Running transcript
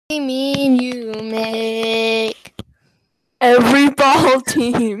mean you make. Every ball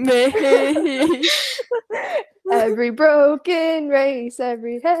team make. Every broken race,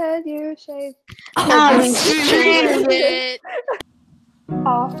 every head you shave. I'll stream stream it.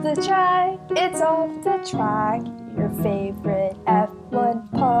 Off the track, it's off the track. Your favorite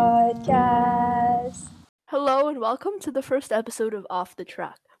F1 podcast. Hello and welcome to the first episode of Off the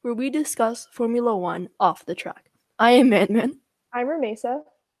Track, where we discuss Formula One off the track. I am Man. I'm Ramesa.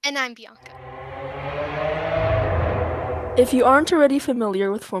 And I'm Bianca. If you aren't already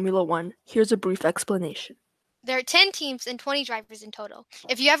familiar with Formula One, here's a brief explanation. There are 10 teams and 20 drivers in total.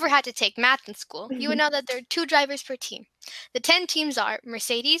 If you ever had to take math in school, you would know that there are 2 drivers per team. The 10 teams are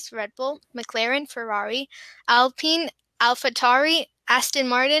Mercedes, Red Bull, McLaren, Ferrari, Alpine, AlphaTauri, Aston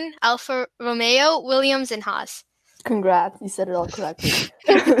Martin, Alfa Romeo, Williams, and Haas. Congrats, you said it all correctly.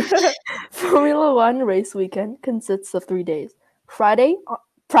 Formula One race weekend consists of 3 days.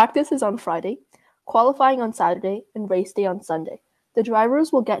 Practice is on Friday, qualifying on Saturday, and race day on Sunday. The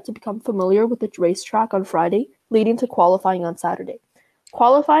drivers will get to become familiar with the racetrack on Friday, leading to qualifying on Saturday.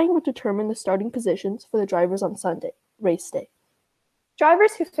 Qualifying will determine the starting positions for the drivers on Sunday, race day.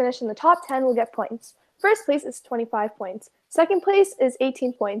 Drivers who finish in the top 10 will get points. First place is 25 points. Second place is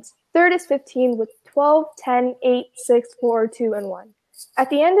 18 points. Third is 15 with 12, 10, 8, 6, 4, 2, and 1. At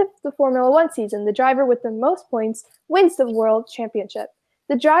the end of the Formula One season, the driver with the most points wins the World Championship.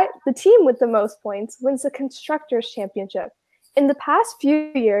 The team with the most points wins the Constructors' Championship. In the past few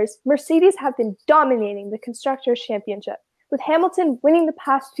years, Mercedes have been dominating the Constructors' Championship, with Hamilton winning the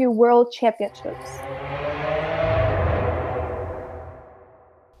past few World Championships.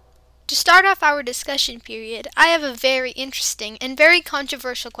 To start off our discussion period, I have a very interesting and very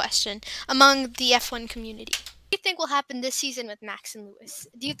controversial question among the F1 community. What do you think will happen this season with Max and Lewis?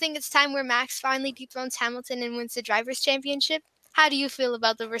 Do you think it's time where Max finally dethrones Hamilton and wins the Drivers' Championship? How do you feel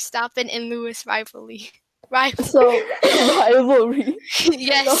about the Verstappen and Lewis rivalry? So, rivalry.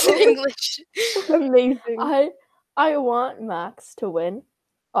 Yes, English. Amazing. I want Max to win,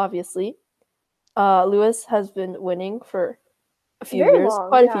 obviously. Lewis has been winning for a few Very years, long,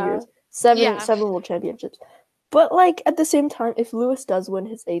 quite a yeah. few years. Seven World Championships. But like at the same time, if Lewis does win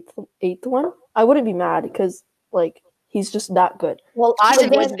his eighth one, I wouldn't be mad because like he's just that good. Well, He's I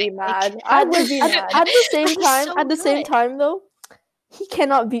amazing. wouldn't be mad. I would be mad. At the same He's time, so at the same good. time though, he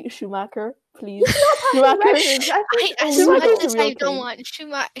cannot beat Schumacher. Please, Schumacher. As Schumacher much is a as real I don't thing. want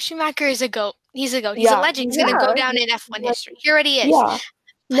Schumacher is a GOAT. He's a GOAT. He's a Yeah. legend. He's gonna go Yeah. down in F1 history. He already is. Yeah.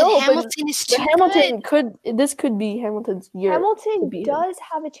 But No, but Hamilton is too Hamilton good. this could be Hamilton's year. to Hamilton beat him. does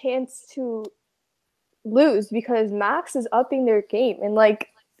have a chance to lose because Max is upping their game and like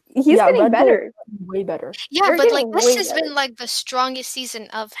he's getting Red Bull better. way better. Yeah, They're but like getting this way has better. been like the strongest season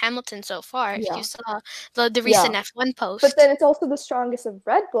of Hamilton so far. If Yeah. you saw the recent F1 post. But then it's also the strongest of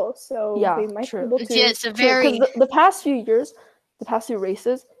Red Bull, so Yeah, they might true. be able to. yeah, it's a True, 'cause very the past few years, the past few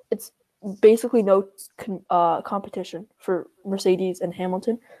races, it's basically no competition for Mercedes and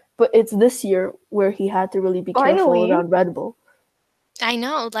Hamilton. But it's this year where he had to really be careful Finally. around Red Bull. I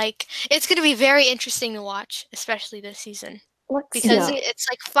know, like it's gonna be very interesting to watch, especially this season. Let's Because see. it's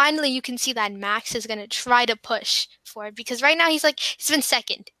like finally you can see that Max is gonna try to push for it. Because right now he's been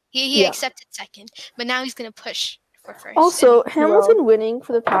second. He Yeah. accepted second, but now he's gonna push for first. Also, And Hamilton winning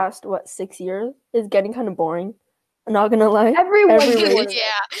for the past 6 years is getting kind of boring. I'm not gonna lie. Everyone every would. race-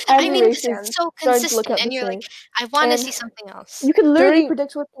 yeah, every I mean race this is is so starting to look consistent, at and the you're same. like, I want to And see something else. You can literally During-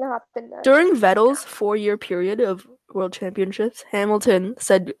 predict what's gonna happen next. During Vettel's 4-year period of World Championships, Hamilton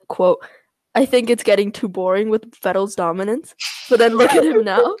said, quote, "I think it's getting too boring with Vettel's dominance." But then look at him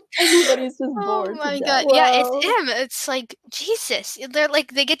now. Everybody's just Oh bored. my to god! death. Yeah, Wow. it's him. It's like Jesus. They're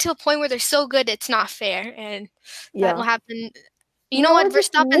like they get to a point where they're so good, it's not fair, and that will Yeah. happen. You know what? We're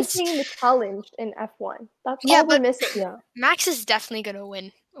just Verstappen's missing the challenge in F1. That's Yeah, all we're but- missing. Yeah. Max is definitely gonna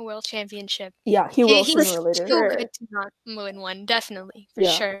win a world championship. Yeah, he will He's sooner or later. too good to not win one. Definitely, for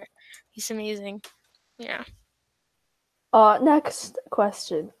Yeah. sure. He's amazing. Yeah. Next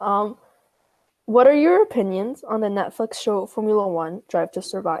question. What are your opinions on the Netflix show Formula One Drive to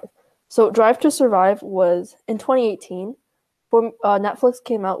Survive? So Drive to Survive was in 2018. Netflix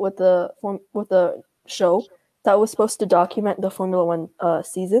came out with a show that was supposed to document the Formula One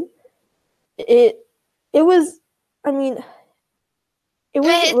season. It was, I mean, it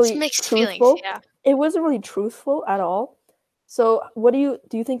wasn't It's really mixed truthful. feelings. Yeah. It wasn't really truthful at all. So, what do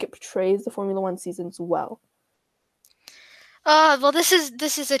you think it portrays the Formula One seasons well? Well, this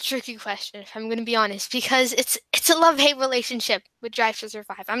is a tricky question, if I'm gonna be honest, because it's a love-hate relationship with Drive to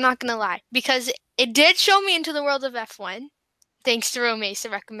Survive. I'm not gonna lie, because it did show me into the world of F1. Thanks to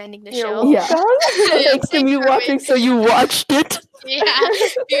Romesa recommending the You're show. Yeah. welcome. Thanks to me watching, so you watched it. Yeah,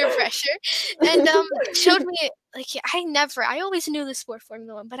 peer pressure. And it showed me, like, I always knew the sport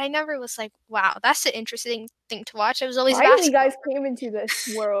Formula One, but I never was like, wow, that's an interesting thing to watch. I was always Finally, basketball. guys came into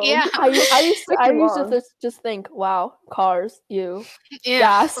this world. Yeah. I used to, Took you long. just think, wow, cars, you, Yeah.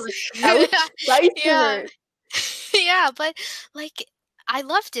 gas, ouch. That used to Yeah. hurt. Yeah, but like I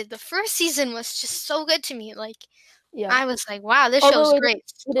loved it. The first season was just so good to me. Like Yeah, I was like, wow, this Although show's it- great.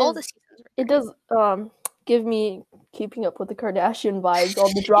 it All is- the seasons were it great. does give me Keeping Up with the Kardashian vibes, all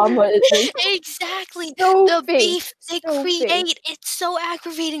the drama it makes. Exactly. So The fake. beef they So create, fake. it's so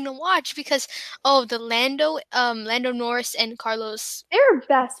aggravating to watch because the Lando Norris and Carlos. They're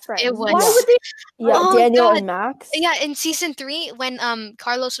best friends. It was- Why would they? Yeah, Oh, Daniel God. and Max. Yeah, in season 3, when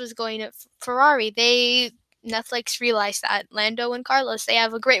Carlos was going to Ferrari, Netflix realized that Lando and Carlos, they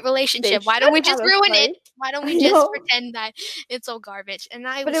have a great relationship. Why don't we should just have a ruin it? fight. Why don't I we just know. pretend that it's all garbage? And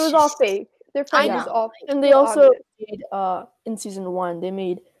But it was all fake. Their friend know. was all fake. And they So also obvious. made, in season 1, they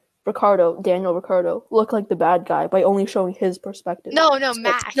made Daniel Ricciardo, look like the bad guy by only showing his perspective. No, So-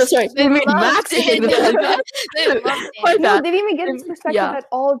 Max. No, sorry. They They made loved Max look like the bad guy. They loved My it. No, bad. they didn't even get his perspective Yeah. at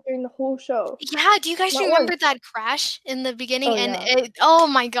all during the whole show. Yeah, do you guys Not remember that crash in the beginning? Oh, And yeah. oh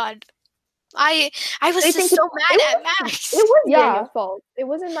my god. I was They just think so mad it at Max. It was Yeah. Daniel's fault. It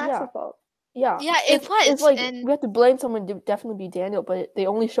wasn't Max's Yeah. fault. Yeah. Yeah, it was. It's like and we have to blame someone to definitely be Daniel, but they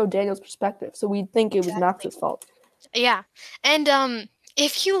only show Daniel's perspective, so we think it was Exactly. Max's fault. yeah. And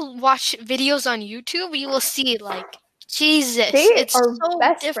if you watch videos on YouTube, you will see like Jesus, They it's are so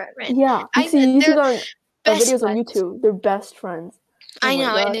best different. friends. Yeah, I you see know, they're on Best videos on friends. YouTube. They're best friends. Oh I my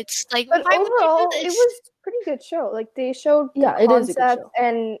know, God. and it's like, But why would overall, you do it this? was a pretty good show. Like they showed the Yeah, it is a good concept show.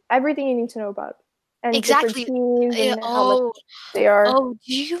 and everything you need to know about. And Exactly. different teams Yeah, and how much they are. Oh,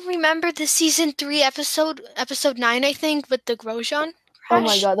 do you remember the season 3 episode 9, I think, with the Grosjean Oh my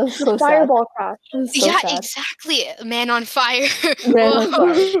crash? God, that was so sad. Fireball crash. That was so Yeah, sad. exactly. Man on fire. Man on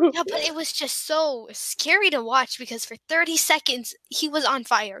Whoa. fire. Yeah, but it was just so scary to watch because for 30 seconds he was on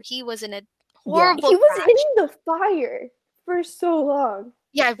fire. He was in a horrible He was crash. in the fire for so long.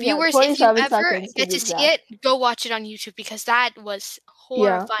 Yeah, viewers, if you 27 ever seconds to get be to see it, go watch it on YouTube because that was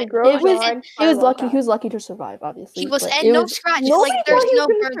Yeah. horrifying. The Grosjean It was fireball lucky. crash. He was lucky to survive, obviously. He was, but and it no was, scratches. Nobody Like there's thought he no was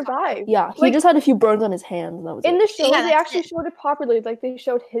going to burns. survive. yeah, he Like, just had a few burns on his hands, and that was in it. the show, Yeah, they that's actually it. showed it properly. Like they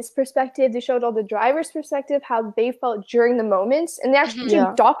showed his perspective, they showed all the drivers' perspective, how they felt during the moments, and they actually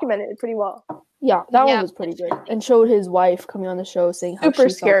Yeah. documented it pretty well. Yeah, that Yeah, one was pretty good, and showed his wife coming on the show saying how Super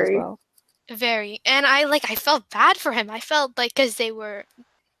she scary. felt as well. Very. And I felt bad for him. I felt like because they were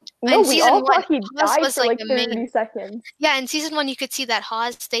No, in we season all 1, thought he Haas died was for like like the 30 main. seconds. Yeah, in season 1 you could see that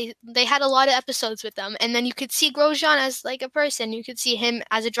Haas they had a lot of episodes with them, and then you could see Grosjean as like a person, you could see him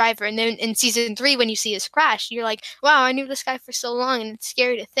as a driver, and then in season 3 when you see his crash, you're like, wow, I knew this guy for so long, and it's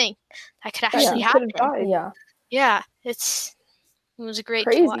scary to think that could actually he happen. could have died. Yeah. Yeah, it was great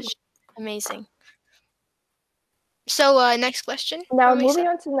Crazy. to watch. Amazing. So next question. Now, Romesa? moving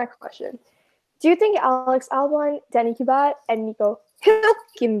on to the next question. Do you think Alex Albon, Danny Kibat, and Nico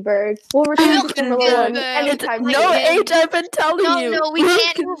Hülkenberg will return to Formula One Hülkenberg. anytime It's- soon? no, H, I've been telling No, you. no, we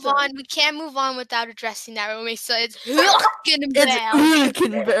can't move on. We can't move on without addressing that, Romesa. It's Hülkenberg.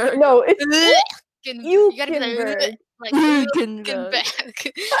 Hülkenberg. No, it's You gotta be Hülkenberg. like Hülkenberg.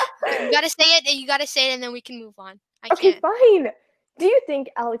 Hülkenberg. You gotta say it, and you gotta say it, and then we can move on. I Okay, can't. fine. Do you think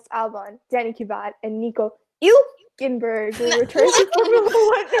Alex Albon, Danny Kibat, and Nico Hülkenberg will return to Formula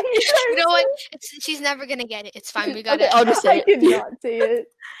One anytime You know what? soon? She's never gonna get it. It's fine. We gotta. Okay, I'll just say I it. did not say it.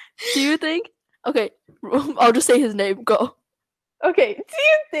 Do you think? Okay, I'll just say his name. Go. Okay, do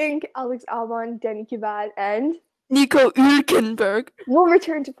you think Alex Albon, Danny Kibat, and Nico Hülkenberg. will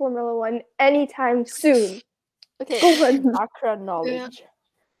return to Formula One anytime soon? Okay. Go on. Background knowledge.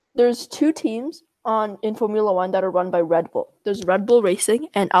 There's 2 teams in Formula One that are run by Red Bull. There's Red Bull Racing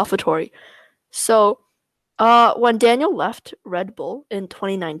and AlphaTauri. So, when Daniel left Red Bull in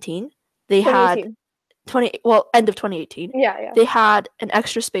 2019, they had 2018. end of 2018. Yeah. They had an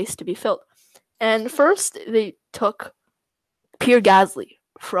extra space to be filled. And first, they took Pierre Gasly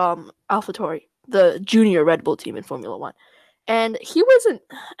from AlphaTauri, the junior Red Bull team in Formula One. And he wasn't,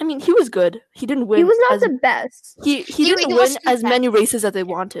 he was good. He didn't win. He was not as, the best. he didn't win wasn't the as many races as they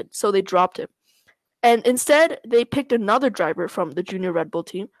wanted, so they dropped him. And instead, they picked another driver from the junior Red Bull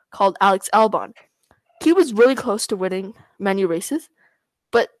team called Alex Albon. He was really close to winning many races,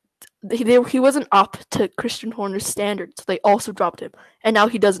 but he wasn't up to Christian Horner's standards, so they also dropped him. And now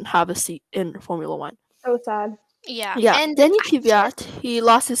he doesn't have a seat in Formula One. So sad. Yeah. Yeah, And Danny I Kvyat, he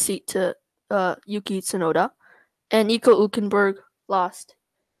lost his seat to Yuki Tsunoda, and Nico Hülkenberg lost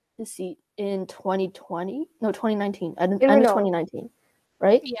his seat in 2020. No, 2019. End of No. 2019,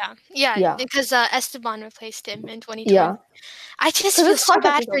 right? Yeah, Yeah. because Esteban replaced him in 2020. Yeah. I just 'Cause feel his so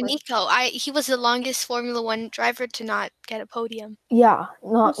contract bad is for over. Nico. He was the longest Formula One driver to not get a podium. Yeah.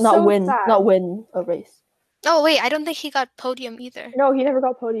 Not so win sad. a race. Oh wait, I don't think he got podium either. No, he never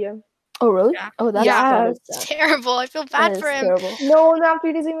got podium. Oh really? Yeah. Oh, that Yeah. is It's sad. terrible. I feel That bad is for him. terrible. No, after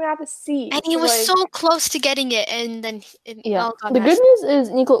he doesn't even have a seat. And he was so close to getting it, and then it Yeah. all got The messed good news is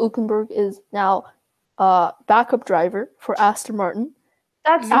Nico Hülkenberg is now backup driver for Aston Martin.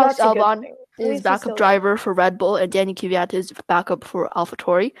 That's Alex a good Albon thing. At is least he's backup still driver for Red Bull, and Danny Kvyat is backup for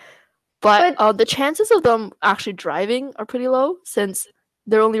AlphaTauri. But the chances of them actually driving are pretty low since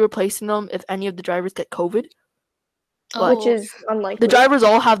they're only replacing them if any of the drivers get COVID. Oh. which is unlikely. The drivers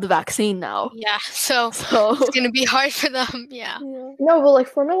all have the vaccine now. Yeah, so So it's gonna be hard for them. Yeah. No, but like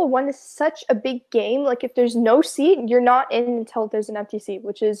Formula One is such a big game. Like if there's no seat, you're not in until there's an empty seat,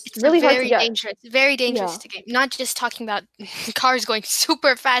 which is It's really hard to very get. dangerous. Very dangerous to get. Not just talking about cars going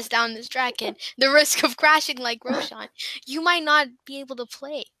super fast down this track and the risk of crashing like Roshan. You might not be able to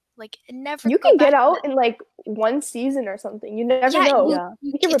play. Like never. You go can get back to out that. in like one season or something. You never Yeah, know. Yeah.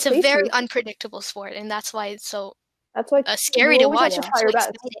 You can It's a replace very you. unpredictable sport, and that's why it's so That's why scary you to always have watch. to It's try so your best.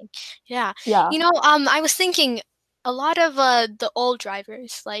 exciting. Yeah. Yeah. You know, I was thinking a lot of the old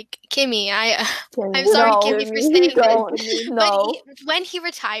drivers like Kimi. I'm sorry, Kimi, for saying this. Don't. But No. when he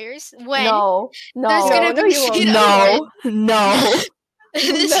retires, No. there's No. gonna No, be you won't. seat No. No.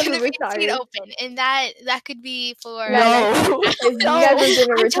 there's never gonna be a seat retire. open, and that could be for. No. It's No. never gonna I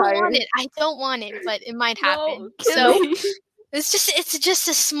don't retire. want it. I don't want it, but it might No, happen. So Kimmy. it's just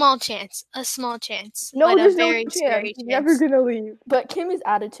a small chance. A small chance. No, but there's a no very chance. scary He's chance. never gonna leave. But Kimmy's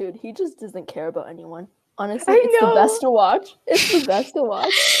attitude, he just doesn't care about anyone. Honestly, I it's the know. best to watch. It's the best to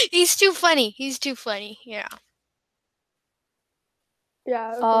watch. He's too funny. He's too funny. Yeah.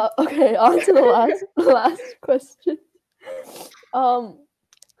 Yeah. Okay, on to the last question.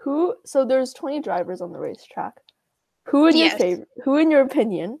 So there's 20 drivers on the racetrack. Who in Yes. your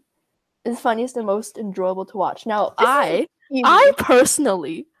opinion is funniest and most enjoyable to watch? Now, Easy. I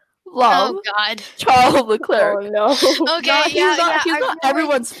personally love Oh God. Charles Leclerc. Oh no. Okay. He's yeah. not I remember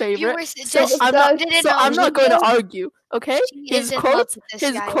everyone's You favorite. were So just I'm not didn't so know I'm not you going to were- argue, okay? She His is in love quotes with this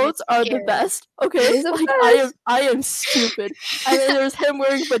his guy, and quotes it's are the scary. best, okay? He's the Like best. I am stupid. And then there's him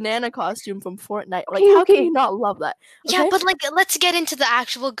wearing banana costume from Fortnite. Like Okay, how can okay. you not love that? Yeah, Okay? but like, let's get into the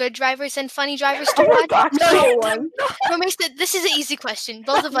actual good drivers and funny drivers to Oh my watch. gosh, No, no you one. Romesa, this is an easy question.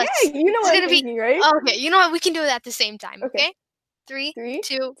 Both of us. Yeah, you know It's what gonna I'm be- thinking, right? Okay, you know what? We can do it at the same time. Okay. Okay. 3, 3,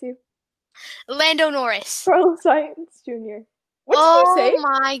 2. 2. Lando Norris. Carlos Sainz Jr. What Oh did you say?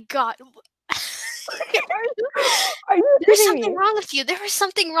 my God. Are you There's kidding something me? wrong with you. There is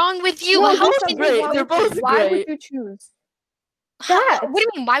something wrong with you. No, How there's both can something great. wrong They're with you. both Why great. would you choose? What do you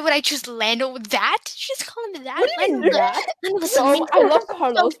mean? Why would I choose Lando? That? Just call him that. What do you mean that? Lando's No, amazing. I love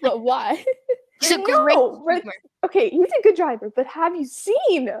Carlos, but why? He's a I great know, but- driver. Okay, he's a good driver, but have you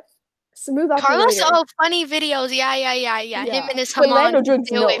seen Smooth Carlos, Operator? oh, funny videos. Yeah. Him Yeah. and his But Lando Haman. drinks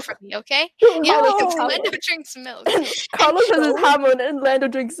Stay away milk. from me, okay? No. Yeah, Carlos because has Lando milk. drinks milk. Carlos has his No. hammer and Lando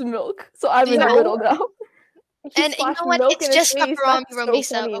drinks milk. So I'm in the No. middle now. He And you know splashed what? milk It's in his just face. Pepperoni That's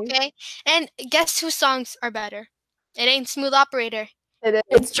so Romesa, funny. okay? And guess whose songs are better? It ain't Smooth Operator. It is.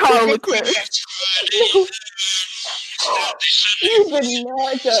 It's Charles Leclerc. You did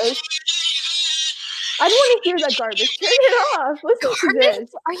not just. I don't want to hear that garbage. Turn it off. Listen to this.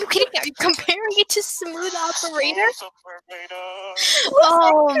 Are you kidding me? Are you comparing it to Smooth Operator?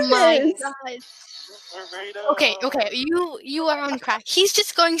 Oh to my this. God. Okay. You are on crack. He's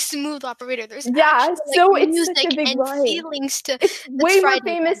just going Smooth Operator. There's Yeah, actual, so like, it's music such a big and line. feelings to. It's way more Friday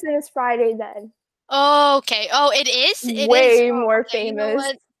famous than it's Friday then. Okay. Oh, it is. It is. Way Oh, more okay, you know famous.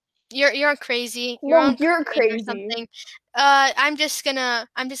 what? You're crazy. You're No, on you're cocaine or crazy. something. I'm just gonna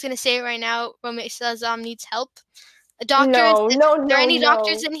say it right now. Romesa's needs help. Doctors. No, If no, there are no, any no.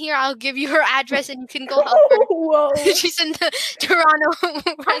 doctors in here, I'll give you her address and you can go help her. Whoa. She's in the Toronto I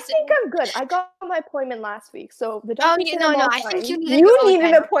resident. think I'm good. I got my appointment last week, so the Oh, doctor you said no, I'm no. all I think fine. you need to go need an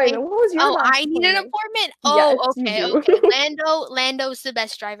then, okay? appointment. What was your Oh, last I need an appointment? appointment. Oh, Yes, you okay, do. okay. Lando's the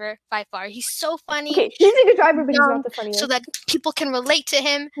best driver by far. He's so funny, Okay, he's a good driver, but he's young, not the funniest. so that people can relate to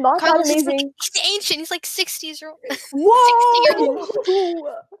him. Not that Carlos is like, amazing. he's ancient. He's like 60s or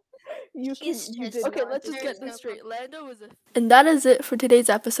Whoa! You He's did just- Okay, not let's just do get that. this straight. Lando is a. And that is it for today's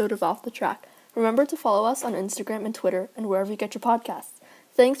episode of Off the Track. Remember to follow us on Instagram and Twitter and wherever you get your podcasts.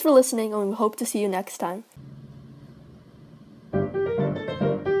 Thanks for listening, and we hope to see you next time.